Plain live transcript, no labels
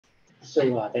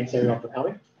So thanks everyone for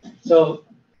coming. So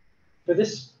for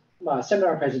this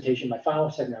seminar presentation, my final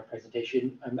seminar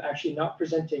presentation, I'm actually not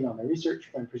presenting on my research,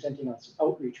 but I'm presenting on some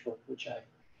outreach work which I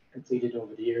completed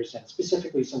over the years, and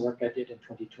specifically some work I did in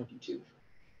 2022.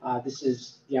 This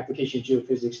is the application of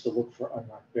geophysics to look for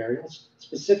unmarked burials,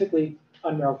 specifically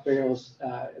unmarked burials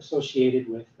associated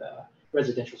with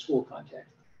residential school context.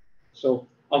 So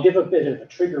I'll give a bit of a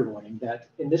trigger warning that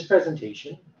in this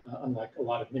presentation, unlike a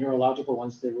lot of mineralogical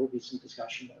ones, there will be some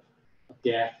discussion of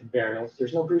death and burials.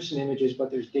 There's no gruesome images,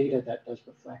 but there's data that does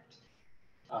reflect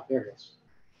burials.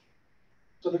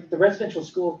 So the residential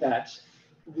school that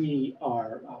we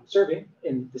are serving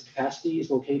in this capacity is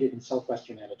located in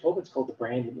southwestern Manitoba. It's called the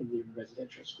Brandon Indian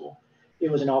Residential School. It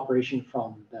was in operation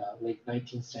from the late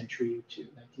 19th century to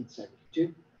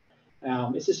 1972.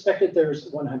 It's suspected there's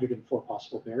 104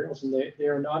 possible burials, and they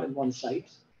are not in one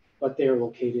site, but they are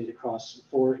located across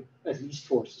at least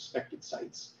four suspected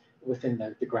sites within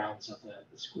the grounds of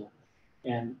the school.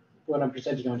 And what I'm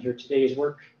presenting on here today is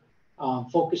work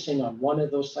focusing on one of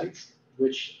those sites,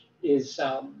 which has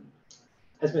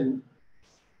been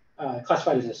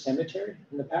classified as a cemetery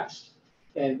in the past,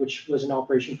 and which was in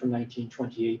operation from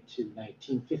 1928 to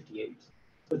 1958,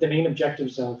 with the main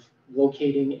objectives of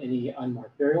locating any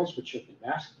unmarked burials which have been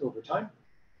masked over time,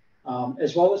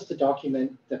 as well as to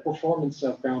document the performance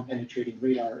of ground penetrating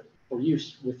radar for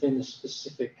use within a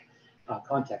specific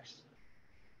context.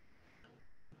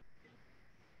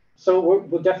 So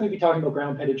we'll definitely be talking about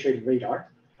ground penetrating radar.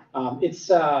 It's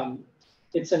an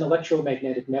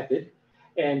electromagnetic method,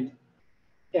 and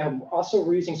also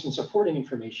we're using some supporting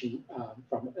information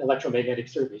from electromagnetic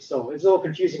surveys. So it's a little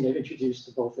confusing to introduce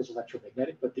to both as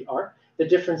electromagnetic, but they are. The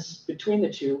difference between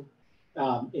the two,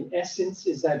 in essence,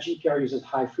 is that GPR uses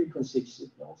high frequency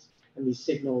signals, and these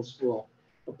signals will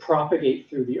propagate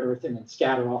through the earth and then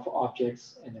scatter off of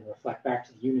objects and then reflect back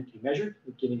to the unit you measured,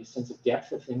 giving a sense of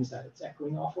depth of things that it's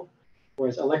echoing off of.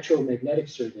 Whereas electromagnetic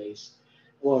surveys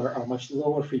are much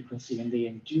lower frequency, and they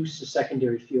induce a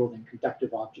secondary field in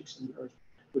conductive objects in the earth,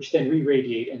 which then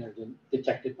re-radiate and are then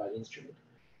detected by the instrument.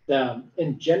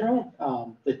 In general,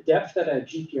 the depth that a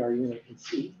GPR unit can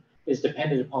see is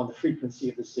dependent upon the frequency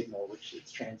of the signal which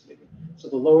it's transmitting. So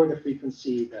the lower the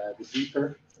frequency, the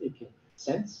deeper it can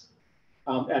sense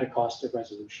at a cost of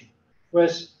resolution.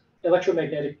 Whereas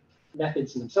electromagnetic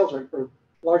methods in themselves are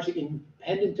largely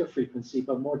independent of frequency,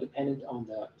 but more dependent on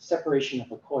the separation of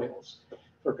the coils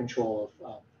for control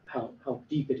of how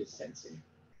deep it is sensing.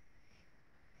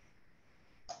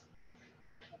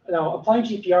 Now, applying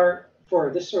GPR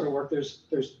for this sort of work, there's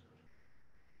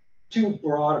two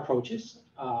broad approaches.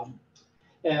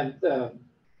 And the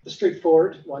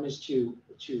straightforward one is to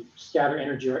scatter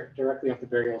energy directly off the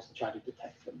burials and try to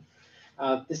detect them.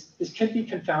 This can be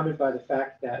confounded by the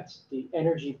fact that the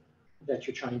energy that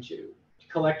you're trying to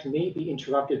collect may be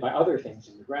interrupted by other things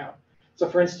in the ground. So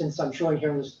for instance, I'm showing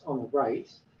here on the right,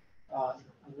 on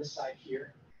this side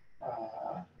here,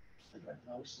 a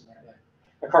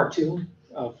cartoon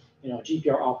of a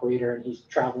GPR operator, and he's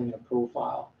traveling in a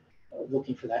profile,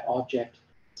 looking for that object,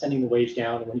 sending the waves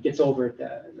down, and when he gets over it,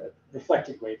 the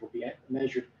reflected wave will be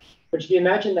measured. But you can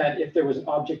imagine that if there was an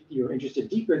object you were interested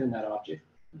deeper than that object,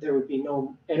 there would be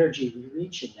no energy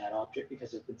reaching that object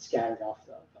because it's been scattered off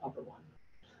the upper one.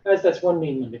 That's one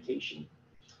main limitation.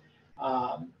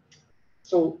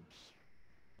 So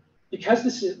because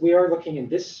we are looking in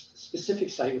this specific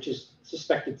site, which is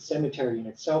suspected cemetery in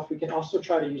itself, we can also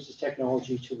try to use this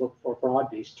technology to look for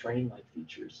broad-based terrain-like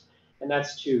features. And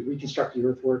that's to reconstruct the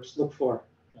earthworks, look for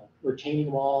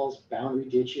retaining walls, boundary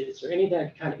ditches, or anything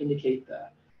that can kind of indicate the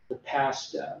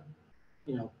past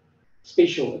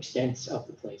spatial extents of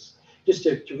the place, just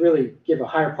to really give a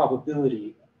higher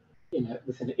probability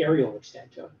with an aerial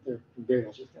extent of the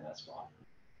burials within that spot.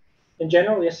 In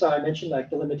general, yes, I mentioned like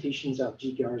the limitations of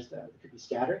GPRs that could be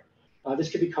scattered.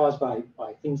 This could be caused by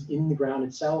things in the ground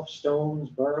itself, stones,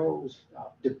 burrows,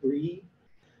 debris.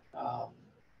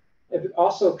 It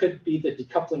also could be the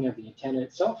decoupling of the antenna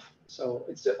itself. So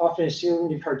it's often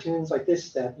assumed in cartoons like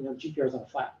this that GPR is on a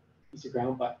flat piece of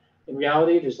ground, but in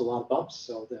reality, there's a lot of bumps.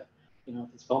 So if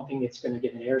it's bumping, it's going to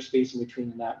get an airspace in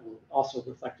between, and that will also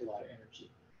reflect a lot of energy.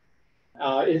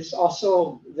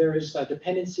 There is a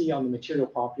dependency on the material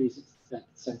properties that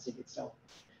it's sensing itself.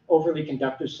 Overly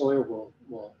conductive soil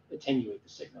will attenuate the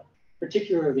signal,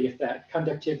 particularly if that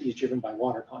conductivity is driven by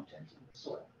water content in the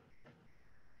soil.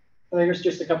 And here's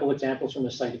just a couple examples from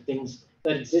the site of things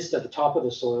that exist at the top of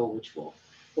the soil, which will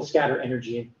scatter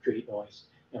energy and create noise.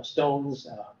 Stones,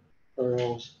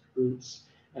 burrows, roots,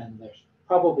 and there's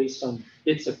probably some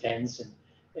bits of fence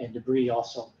and debris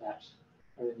also that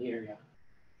are in the area.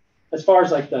 As far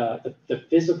as like the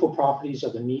physical properties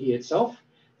of the media itself,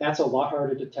 that's a lot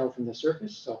harder to tell from the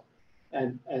surface. So,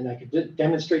 and I could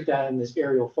demonstrate that in this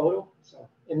aerial photo. So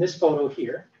in this photo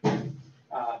here,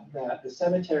 the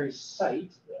cemetery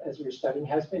site, as we were studying,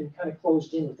 has been kind of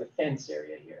closed in with a fence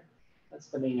area here. That's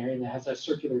the main area, and it has a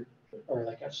circular, or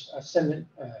like a cement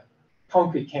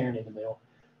concrete cairn in the middle.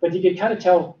 But you can kind of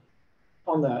tell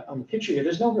on the picture here,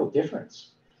 there's no real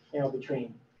difference,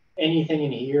 between anything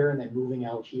in here and then moving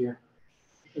out here.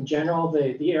 In general,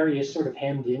 the area is sort of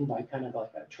hemmed in by kind of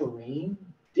like a terrain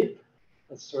dip.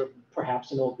 That's sort of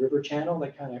perhaps an old river channel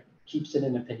that kind of keeps it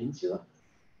in a peninsula.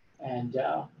 And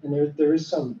there is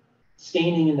some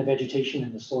staining in the vegetation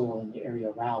and the soil in the area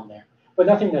around there, but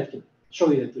nothing that could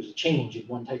show you that there's a change in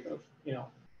one type of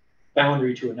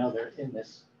boundary to another in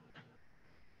this.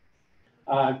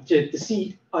 To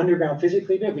see underground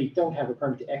physically, we don't have a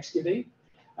permit to excavate,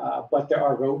 but there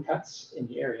are road cuts in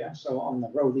the area. So on the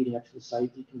road leading up to the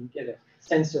site, you can get a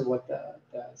sense of what the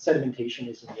sedimentation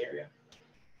is in the area.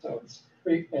 So it's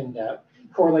great, and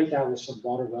correlate that with some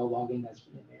water well logging that's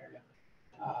been in the area.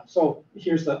 So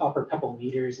here's the upper couple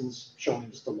meters, and it's showing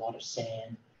just a lot of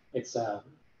sand. It's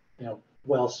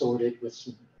well sorted with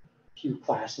some few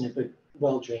clasts in it, but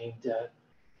well drained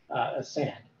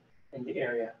sand in the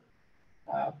area.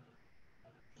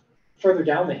 Further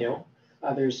down the hill,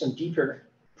 there's some deeper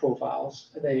profiles.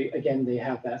 They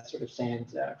have that sort of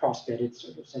sand cross-bedded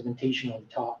sort of sedimentation on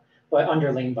the top, but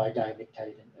underlain by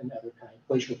diamictite and other kind of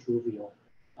glacial fluvial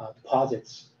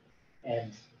deposits.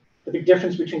 And the big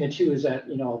difference between the two is that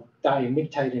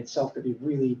diamictite in itself could be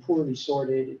really poorly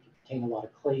sorted. It could contain a lot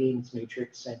of clay in its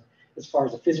matrix, and as far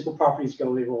as the physical properties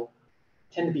go, it will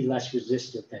tend to be less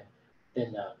resistant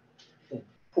than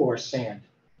porous sand.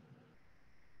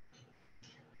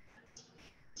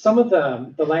 Some of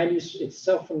the land use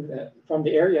itself from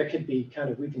the area could be kind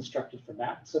of reconstructed from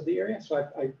maps of the area. So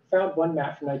I found one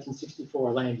map from 1964,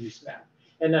 a land use map.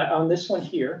 And on this one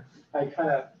here, I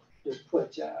kind of just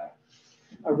put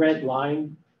a red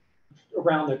line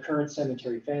around the current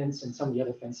cemetery fence and some of the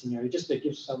other fencing area, just to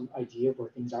give some idea of where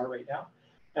things are right now.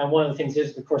 And one of the things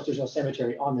is, of course, there's no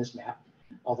cemetery on this map,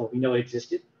 although we know it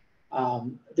existed.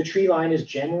 The tree line is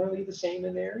generally the same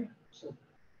in the area. So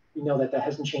we know that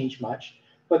hasn't changed much.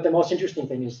 But the most interesting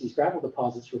thing is these gravel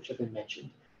deposits, which have been mentioned.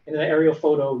 In the aerial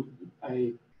photo,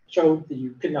 I showed that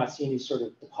you could not see any sort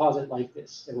of deposit like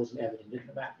this. It wasn't evident in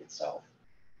the map itself.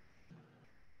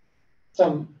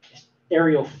 Some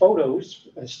aerial photos,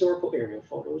 historical aerial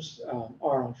photos,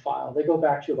 are on file. They go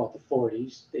back to about the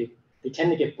 40s. They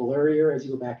tend to get blurrier as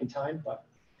you go back in time, but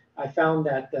I found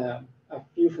that a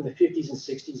few from the 50s and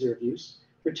 60s are of use,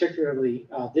 particularly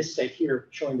this set here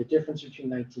showing the difference between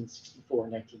 1964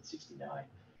 and 1969.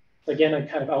 So again, I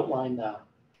kind of outlined the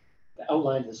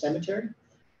outline of the cemetery,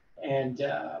 and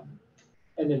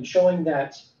then showing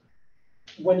that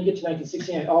when you get to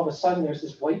 1969, all of a sudden there's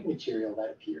this white material that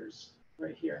appears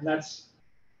right here, and that's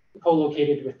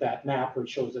co-located with that map where it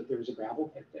shows that there was a gravel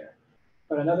pit there.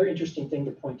 But another interesting thing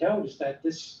to point out is that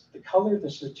the color of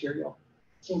this material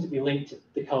seems to be linked to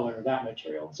the color of that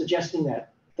material, suggesting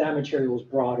that that material was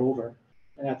brought over,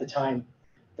 and at the time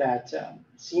that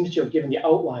seems to have given the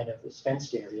outline of this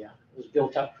fenced area. It was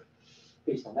built up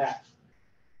based on that.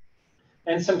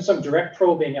 And some direct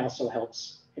probing also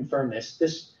helps confirm this.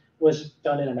 This was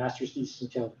done in a master's thesis in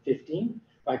 2015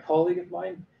 by a colleague of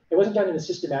mine. It wasn't done in a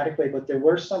systematic way, but there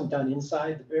were some done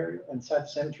inside the burial, inside the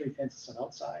cemetery fence, some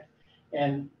outside.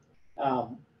 And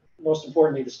most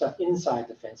importantly, the stuff inside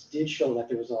the fence did show that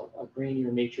there was a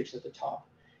grainier matrix at the top.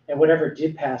 And whatever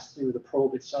did pass through the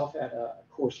probe itself had a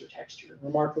coarser texture,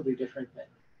 remarkably different than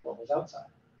what was outside.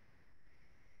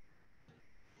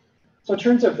 So in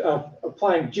terms of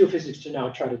applying geophysics to now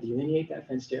try to delineate that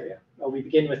fenced area, we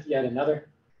begin with yet another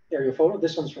aerial photo.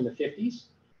 This one's from the 50s.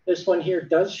 This one here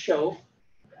does show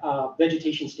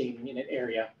vegetation staining in an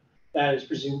area that is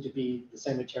presumed to be the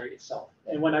cemetery itself.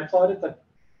 And when I plotted the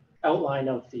outline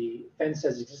of the fence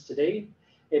as it exists today,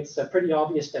 it's pretty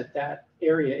obvious that that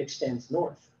area extends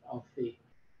north of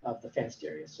the fenced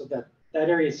area. So that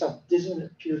area itself doesn't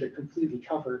appear to completely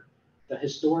cover the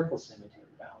historical cemetery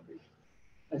boundary.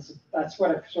 And so that's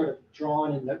what I've sort of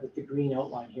drawn in with the green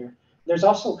outline here. There's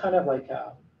also kind of like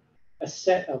a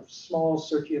set of small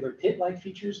circular pit-like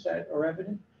features that are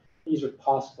evident. These are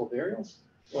possible burials,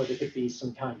 or there could be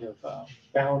some kind of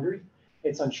boundary.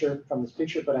 It's unsure from this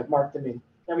picture, but I've marked them in.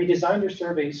 And we designed our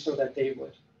surveys so that they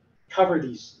would cover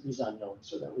these unknowns,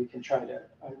 so that we can try to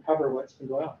uncover what's been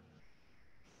going on.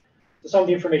 So some of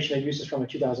the information I used is from a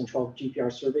 2012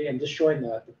 GPR survey, and just showing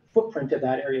the footprint of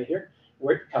that area here,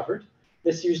 where it covered.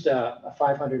 This used a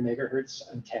 500 megahertz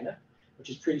antenna, which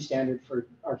is pretty standard for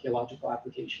archaeological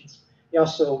applications. We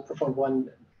also performed one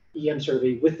EM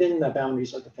survey within the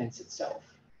boundaries of the fence itself.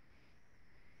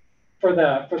 For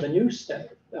the new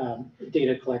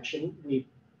data collection, we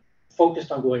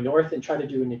focused on going north and try to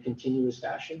do it in a continuous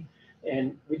fashion.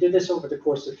 And we did this over the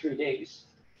course of 3 days.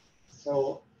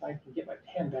 So if I can get my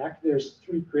hand back, there's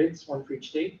 3 grids, one for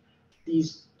each day.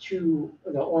 These two,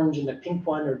 the orange and the pink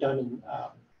one, are done in,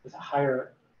 with a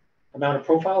higher amount of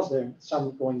profiles. There are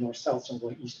some going north-south, some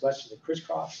going east-west, so they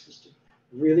crisscross, just to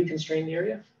really constrain the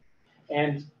area.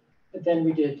 And then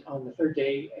we did, on the 3rd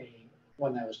day,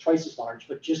 one that was twice as large,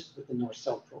 but just with the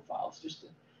north-south profiles, just to,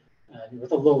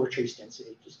 with a lower trace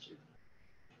density, just to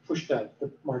push the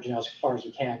margin out as far as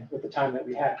we can with the time that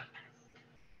we had.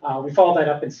 We followed that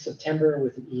up in September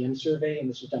with an EM survey, and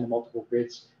this was done in multiple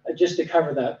grids, just to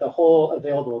cover the whole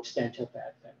available extent of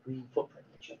that green footprint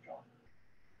which I've drawn.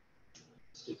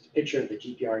 It's just a picture of the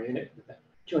GPR unit with the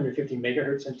 250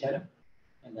 megahertz antenna,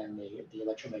 and then the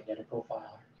electromagnetic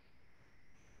profile.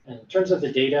 And in terms of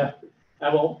the data,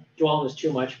 I won't dwell on this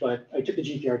too much, but I took the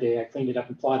GPR data, I cleaned it up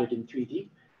and plotted in 3D.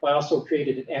 But I also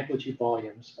created an amplitude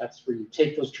volumes. That's where you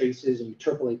take those traces and you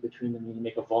interpolate between them and you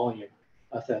make a volume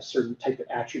of a certain type of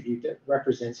attribute that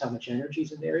represents how much energy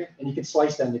is in the area. And you can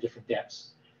slice them to different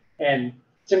depths. And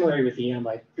similarly with EM,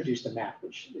 I produced a map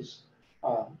which is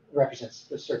represents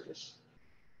the surface.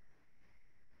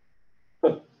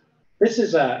 But this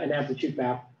is an amplitude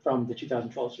map from the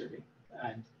 2012 survey.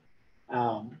 And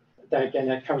that, again,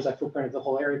 that covers that footprint of the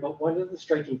whole area. But one of the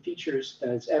striking features that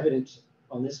is evident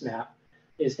on this map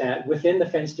is that within the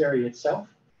fenced area itself,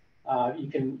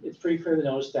 it's pretty clear to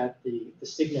notice that the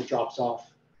signal drops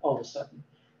off all of a sudden,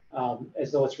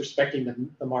 as though it's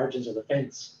respecting the margins of the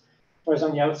fence. Whereas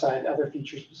on the outside, other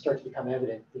features start to become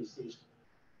evident, these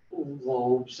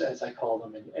lobes, as I call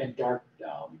them, and dark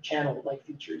channel-like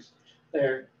features.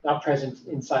 They're not present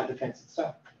inside the fence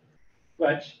itself.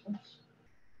 But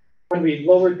when we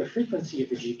lowered the frequency of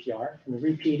the GPR and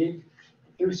repeated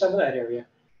through some of that area,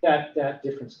 that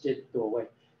difference did go away.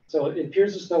 So it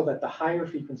appears as though that the higher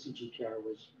frequency GPR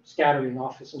was scattering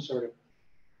off of some sort of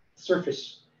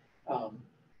surface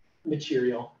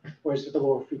material, whereas the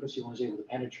lower frequency one was able to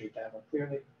penetrate that more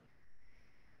clearly.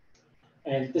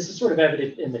 And this is sort of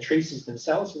evident in the traces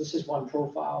themselves. So this is one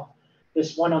profile.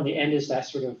 This one on the end is that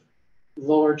sort of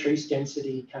lower trace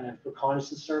density kind of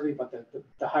reconnaissance survey, but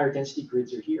the higher density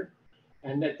grids are here.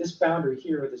 And at this boundary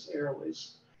here, where this arrow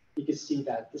is, you can see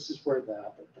that this is where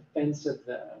the fence of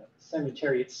the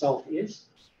cemetery itself is.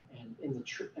 And in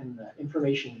the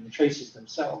information in the traces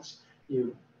themselves,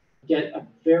 you get a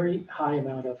very high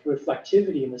amount of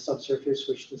reflectivity in the subsurface,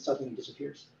 which suddenly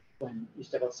disappears when you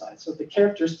step outside. So the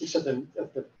characteristics of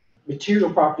the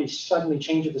material properties suddenly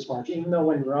change at this margin, even though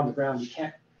when we're on the ground, you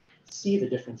can't see the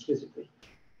difference physically.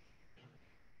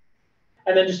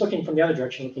 And then just looking from the other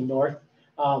direction, looking north,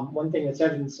 one thing that's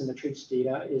evidenced in the trace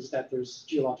data is that there's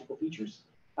geological features.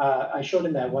 I showed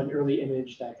in that one early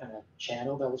image that kind of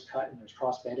channel that was cut and there's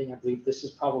cross bedding. I believe this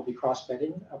is probably cross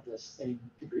bedding of the same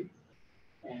degree.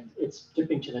 And it's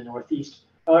dipping to the northeast.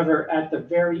 However, at the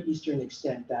very eastern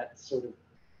extent, that sort of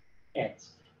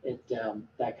ends.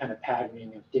 That kind of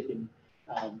patterning of dipping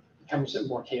becomes a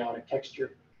more chaotic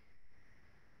texture.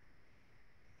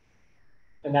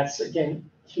 And that's, again,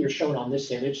 here shown on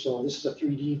this image. So this is a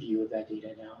 3D view of that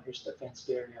data now. Here's the fenced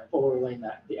area. I've overlaid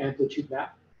the amplitude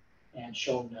map and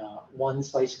shown one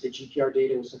slice of the GPR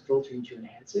data with some filtering to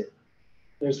enhance it.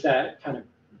 There's that kind of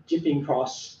dipping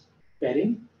cross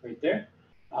bedding right there.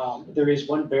 There is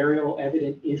one burial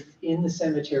evident in the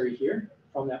cemetery here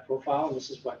from that profile. And this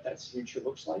is what that signature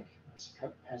looks like.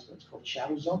 It has what's called a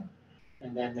shadow zone.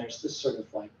 And then there's this sort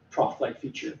of like trough-like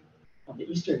feature on the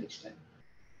eastern extent.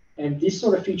 And this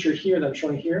sort of feature here that I'm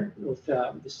showing here with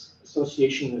this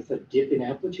association with a dip in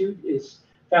amplitude is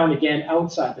found again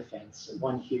outside the fence,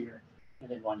 one here and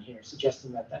then one here,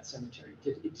 suggesting that that cemetery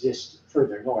did exist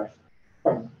further north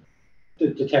from the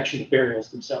detection of burials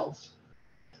themselves.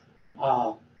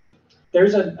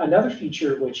 There's another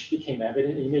feature which became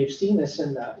evident, and you may have seen this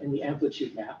in the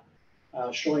amplitude map,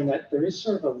 showing that there is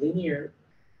sort of a linear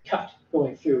cut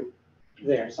going through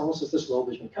there. It's almost as this lobe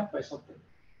has been cut by something.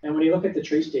 And when you look at the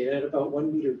trace data, at about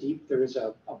 1 meter deep, there is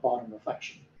a bottom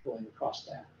reflection going across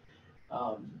that.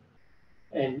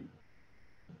 And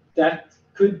that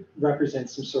could represent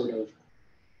some sort of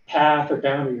path or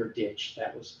boundary or ditch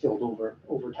that was filled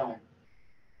over time.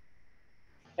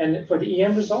 And for the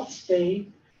EM results, they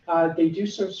do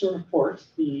sort of support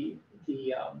the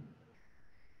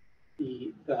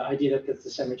idea that the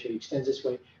cemetery extends this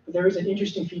way. But there is an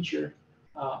interesting feature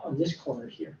on this corner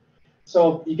here.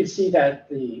 So you can see that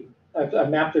the I've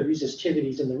mapped the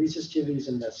resistivities, and the resistivities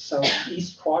in the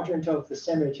southeast quadrant of the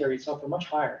cemetery itself are much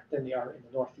higher than they are in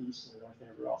the northeast and the north and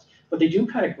everywhere else. But they do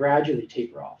kind of gradually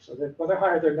taper off. So while they're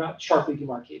higher, they're not sharply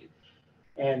demarcated.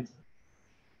 And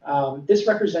this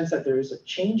represents that there is a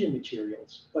change in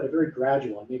materials, but a very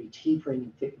gradual, maybe tapering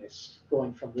in thickness,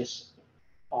 going from this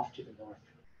off to the north.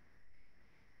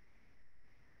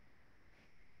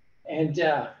 And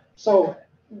so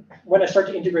when I start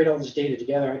to integrate all this data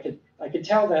together, I could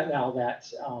tell that now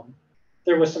that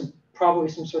there was probably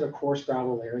some sort of coarse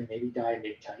gravel layering, maybe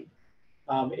diamictite.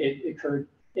 It occurred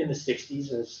in the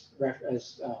 60s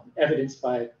as evidenced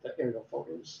by the aerial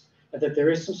photos, and that there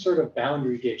is some sort of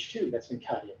boundary ditch too that's been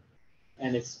cut in,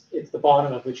 and it's the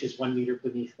bottom of which is 1 meter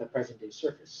beneath the present day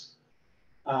surface.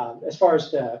 As far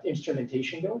as the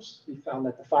instrumentation goes, we found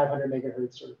that the 500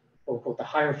 megahertz, or quote unquote the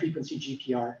higher frequency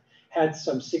GPR, had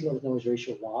some signal to noise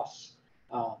ratio loss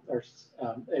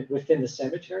within the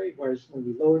cemetery, whereas when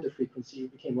we lowered the frequency,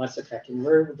 it became less effective. We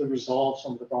were able to resolve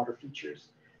some of the broader features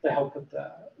that help put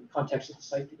the context of the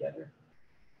site together.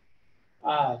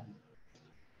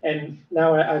 And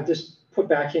now I've just put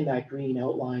back in that green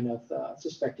outline of the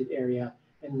suspected area.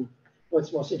 And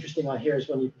what's most interesting on here is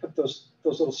when you put those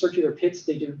little circular pits,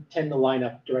 they do tend to line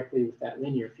up directly with that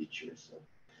linear feature. So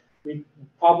we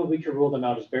probably could rule them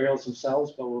out as burials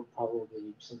themselves, but we're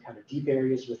probably some kind of deep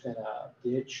areas within a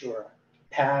ditch or a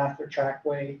path or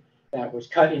trackway that was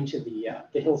cut into the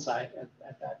hillside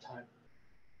at that time.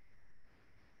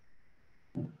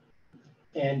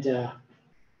 And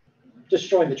just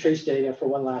showing the trace data for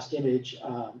one last image,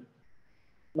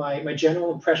 my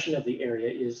general impression of the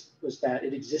area was that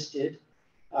it existed.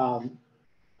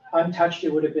 Untouched,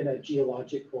 it would have been a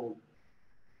geological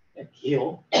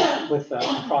hill with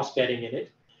cross bedding in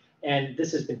it. And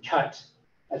this has been cut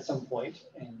at some point,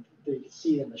 and you can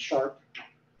see in the sharp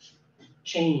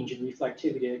change in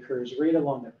reflectivity that occurs right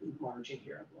along the margin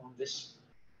here, along this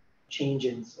change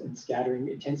in scattering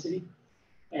intensity.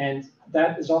 And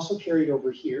that is also carried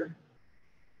over here.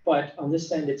 But on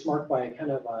this end, it's marked by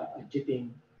kind of a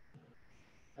dipping,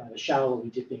 a shallowly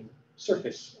dipping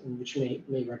surface, which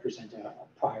may represent a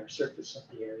prior surface of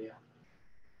the area.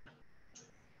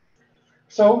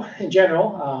 So in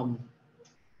general,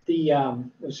 the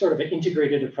sort of an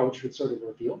integrated approach would sort of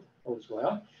reveal what was going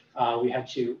on. We had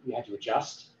to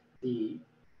adjust the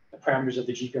parameters of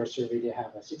the GPR survey to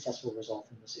have a successful result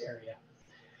in this area.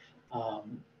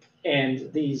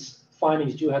 And these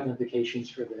findings do have implications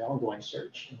for the ongoing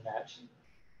search, in that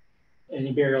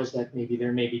any burials that may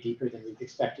be deeper than we've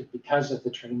expected because of the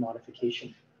terrain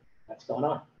modification that's going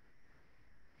on.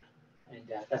 And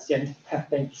that's the end.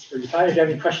 Thanks for your time. If you have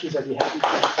any questions, I'd be happy to.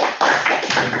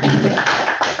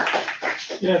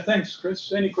 Yeah, thanks,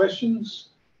 Chris. Any questions?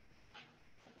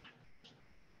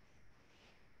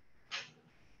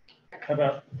 How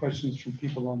about questions from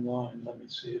people online? Let me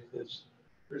see if there's.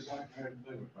 Chris, I have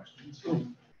a question. So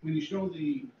when you show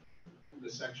the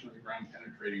section of the ground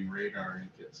penetrating radar, and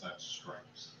it gets that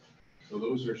stripes. So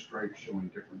those are stripes showing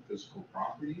different physical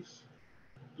properties?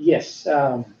 Yes,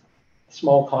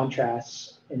 small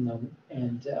contrasts in them,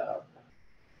 and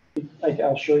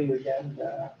I'll show you again.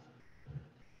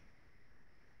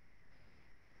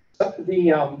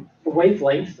 The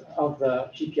wavelength of the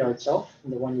GPR itself,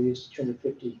 and the one we use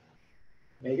 250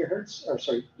 megahertz, or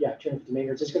sorry, yeah, 250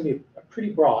 megahertz, is going to be pretty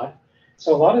broad.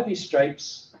 So a lot of these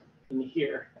stripes in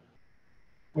here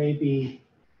may be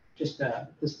just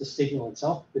the signal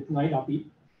itself. It might not be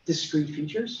discrete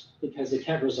features because they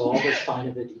can't resolve as fine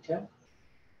of a detail.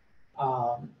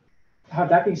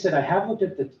 That being said, I have looked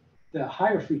at the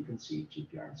higher frequency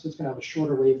GPR, so it's going to have a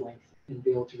shorter wavelength and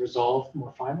be able to resolve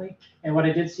more finely. And what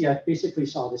I did see, I basically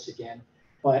saw this again,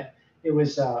 but it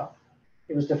was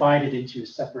divided into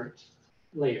separate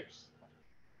layers.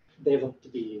 They look to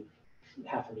be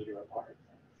half a meter apart.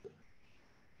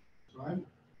 So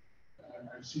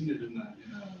I've seen it in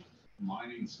a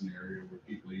mining scenario where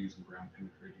people are using ground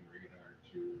penetrating radar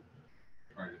to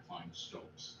try to find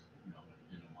stopes, in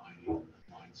a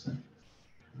mine setting.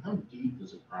 How deep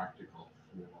is it practical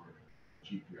for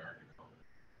GPR to go?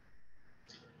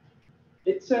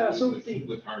 It's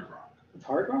with hard rock. With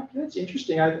hard rock, that's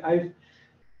interesting. I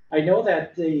know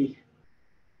that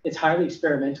it's highly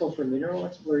experimental for mineral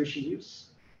exploration use.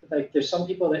 Like there's some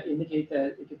people that indicate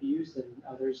that it could be used, and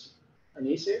others are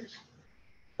naysayers.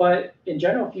 But in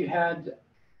general, if you had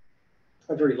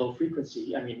a very low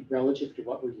frequency, I mean, relative to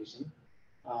what we're using,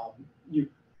 you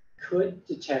could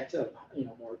detect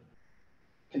more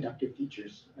conductive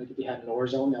features. Like if you had an ore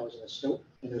zone that was in a stope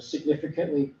and it was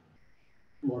significantly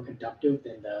more conductive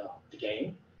than the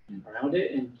gangue around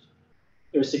it, and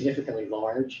it was significantly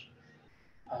large.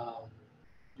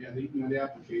 Yeah, the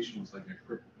application was like it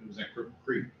was at Cripple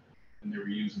Creek, and they were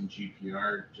using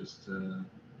GPR just to,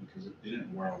 because they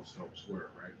didn't know where all the stopes were,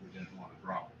 right? We didn't want to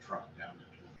drop a truck down into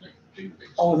like big.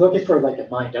 Oh, looking for like a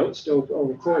mined out stope,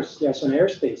 oh, of course, yeah, so an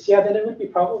airspace, yeah, then it would be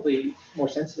probably more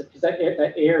sensitive, because that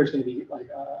air is gonna be like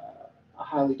a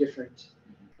highly different,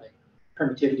 like,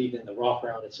 permittivity than the rock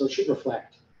around it, so it should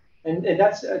reflect. And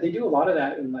that's, they do a lot of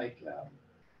that in like,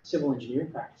 civil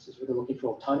engineering practices, where they're looking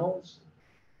for tunnels.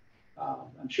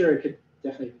 I'm sure it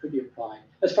could be applied.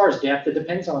 As far as depth, it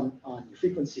depends on your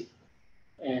frequency.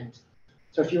 And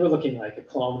so if you were looking like a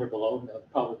kilometer below, no,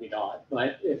 probably not.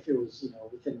 But if it was,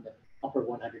 within the upper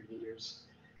 100 meters,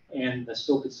 and the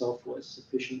slope itself was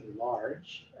sufficiently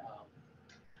large,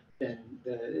 then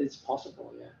it's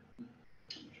possible, yeah.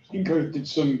 Inco did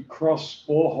some cross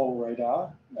borehole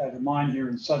radar at a mine here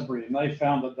in Sudbury, and they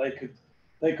found that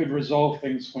they could resolve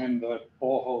things when the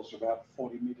boreholes are about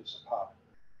 40 meters apart.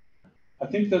 I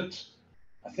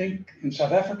think in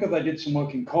South Africa they did some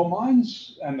work in coal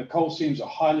mines, and the coal seams are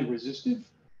highly resistive,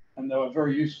 and they were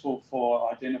very useful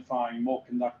for identifying more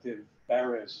conductive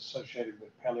barriers associated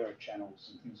with paleochannels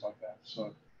and things like that.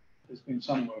 So there's been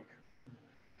some work.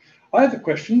 I have a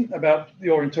question about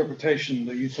your interpretation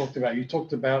that you talked about. You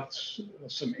talked about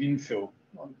some infill.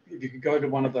 If you could go to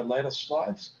one of the later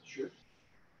slides. Sure.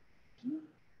 I think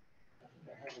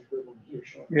I have a good one here,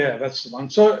 sure. Yeah, that's the one.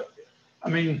 So, I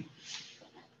mean,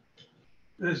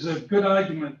 there's a good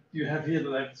argument you have here that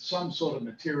they have some sort of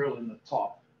material in the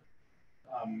top,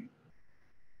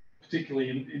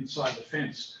 particularly inside the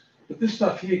fence. But this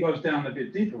stuff here goes down a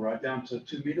bit deeper, right, down to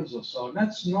 2 meters or so. And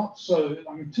that's not so,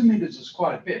 2 meters is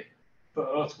quite a bit for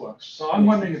earthworks. So I'm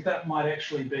wondering if that might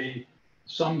actually be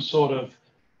some sort of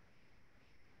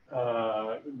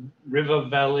river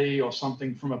valley or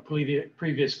something from a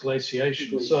previous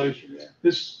glaciation. So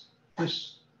this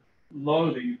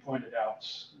low that you pointed out,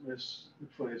 this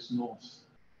which way is north.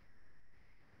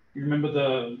 You remember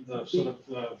the sort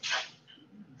of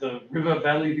the river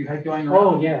valley you had going around?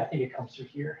 Oh yeah, I think it comes through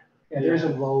here. Yeah, there's a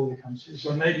low that comes through.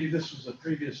 So maybe this was a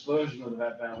previous version of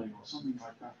that valley or something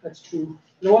like that. That's true.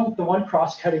 The one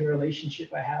cross-cutting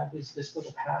relationship I have is this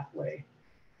little pathway.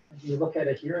 If you look at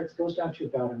it here, it goes down to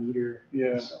about a meter.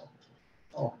 Yeah.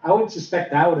 So, I would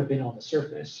suspect that would have been on the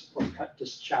surface or cut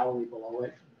just shallowly below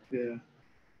it. Yeah.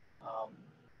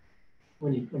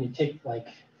 When you take like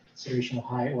consideration of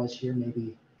how high it was here,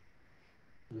 maybe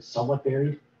it was somewhat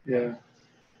buried. Yeah.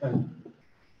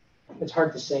 It's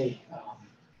hard to say.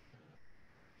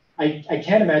 I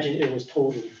can't imagine it was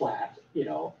totally flat,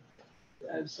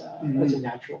 as a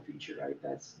natural feature, right?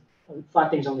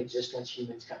 Flat things only exist once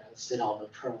humans kind of sit on them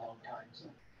for a long time. So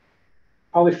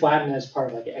probably flattened as part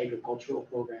of like an agricultural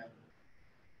program,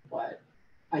 but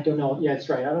I don't know. Yeah, that's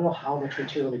right. I don't know how much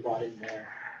material they brought in there.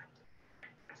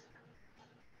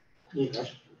 Yeah.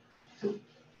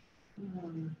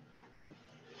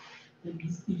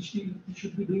 You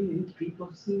should be doing any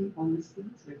pre-processing on these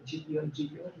things, like GPR,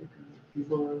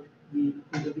 before we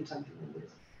interpret something like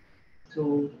this.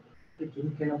 So, like any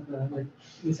kind of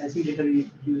in sensing data, we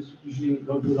usually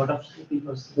go do a lot of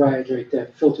pre-processing.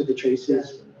 Right. Filter the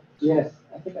traces. Yes,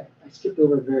 I think I skipped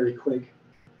over very quick.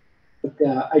 But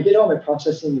I did all my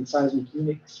processing in seismic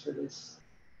Unix for this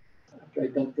after I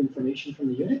dumped information from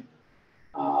the unit.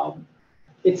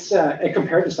 It's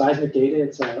compared to seismic data,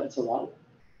 it's a lot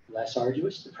less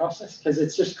arduous to process because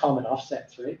it's just common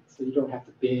offsets, right? So you don't have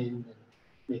to bin and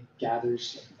make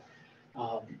gathers.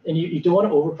 And you don't want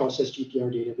to overprocess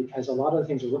GPR data because a lot of the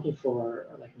things we're looking for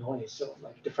are like noise. So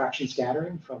like diffraction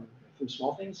scattering from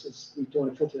small things, we don't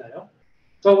want to filter that out.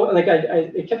 So like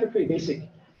I kept it pretty basic.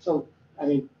 So I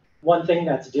mean, one thing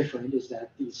that's different is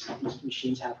that these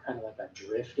machines have kind of like a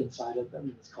drift inside of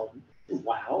them. It's called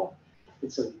wow.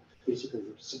 And so basically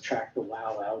we subtract the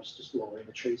wow out, it's just lowering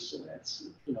the trace, so that's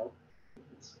it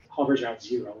hovers around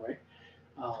 0, right?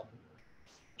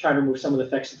 Try to remove some of the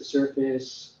effects at the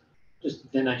surface.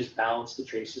 Then I just balance the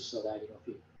traces so that if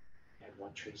you had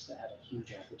one trace that had a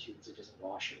huge amplitude, it doesn't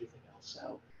wash everything else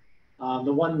out.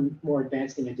 The one more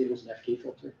advanced thing I did was an FK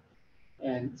filter,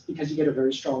 and it's because you get a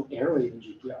very strong air wave in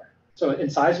GPR. So in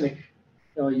seismic,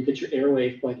 you get your air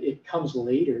wave, but it comes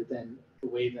later than the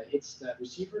wave that hits the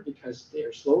receiver because they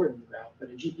are slower than the ground.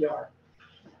 But in GPR,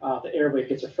 the air wave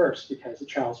gets it first because it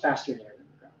travels faster in air than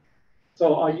the ground.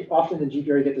 So often in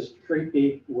GPR, you get this great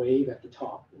big wave at the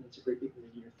top, and it's a great big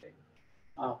linear thing.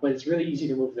 But it's really easy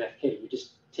to move with FK. You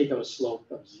just take out a slope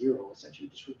of 0, essentially.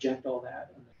 You just reject all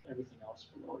that, and everything else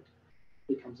below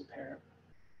it becomes apparent.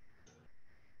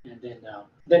 And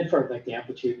then for like the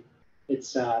amplitude,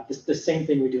 it's the same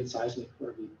thing we do in seismic,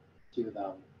 where we do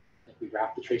we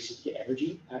wrap the traces to get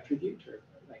energy attribute or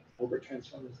like Hilbert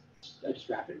transform. I just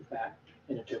wrap it with that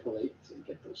and interpolate to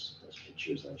get those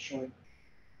pictures I was showing.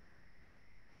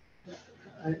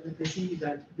 I see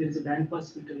that there is a band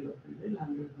pass filter you have, right?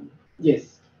 100.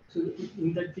 Yes. So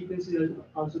in that frequency,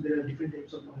 also there are different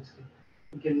types of noise.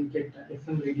 You can get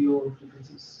FM radio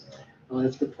frequencies. Oh,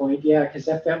 that's a good point. Yeah, because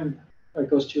FM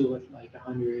goes to with like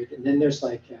 100, and then there's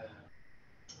like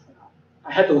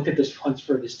I had to look at this once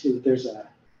for this too. There's a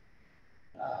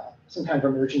some kind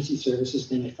of emergency services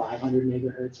thing at 500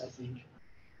 megahertz, I think.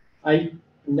 I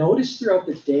noticed throughout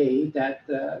the day that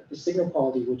the signal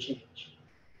quality will change.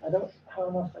 I don't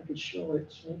know if I could show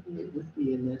it. Maybe it would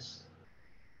be in this.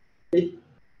 It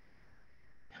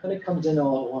kind of comes in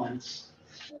all at once.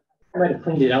 I might have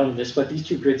cleaned it out in this, but these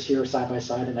two grids here are side by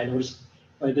side, and I noticed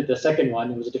when I did the second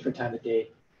one, it was a different time of day,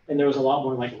 and there was a lot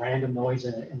more like random noise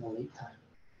in the late time.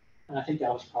 And I think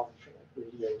that was probably for like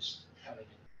radios coming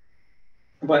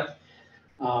in. But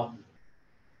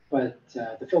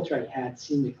the filter I had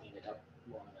seemed to clean it up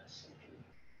more or less.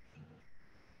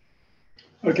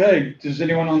 Okay, does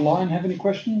anyone online have any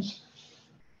questions?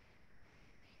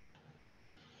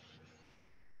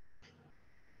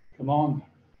 Come on.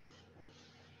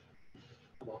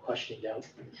 I'm all questioning out.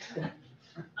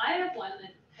 I have one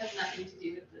that has nothing to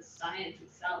do with the science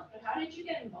itself, but how did you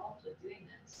get involved with doing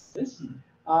this?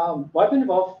 Well, I've been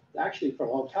involved actually for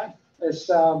a long time. This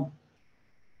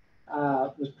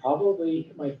was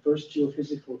probably my first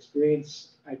geophysical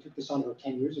experience. I took this on about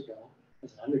 10 years ago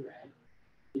as an undergrad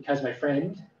because my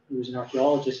friend, who was an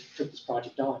archaeologist, took this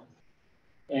project on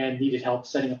and needed help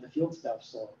setting up the field stuff.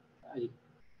 So I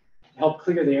helped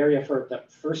clear the area for the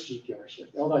first GPR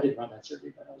shift, although I didn't run that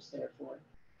survey, but I was there for it.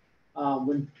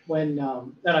 And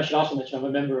I should also mention I'm a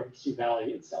member of Sioux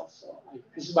Valley itself, so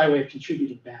this is my way of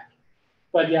contributing back.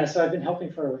 But yeah, so I've been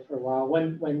helping for a while.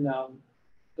 When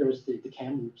there was the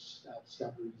Kamloops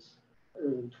discoveries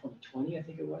early in 2020, I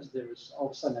think it was, there was all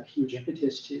of a sudden a huge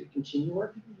impetus to continue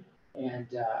work, and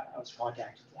I was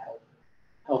contacted to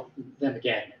help them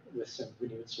again with some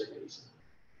renewed surveys,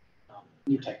 and,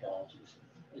 new technologies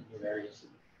in new areas.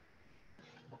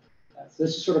 So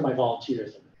this is sort of my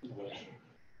volunteerism in a way.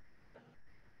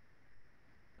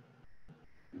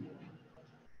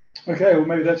 Okay, well,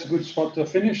 maybe that's a good spot to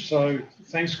finish. So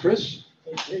thanks, Chris.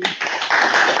 Thank you.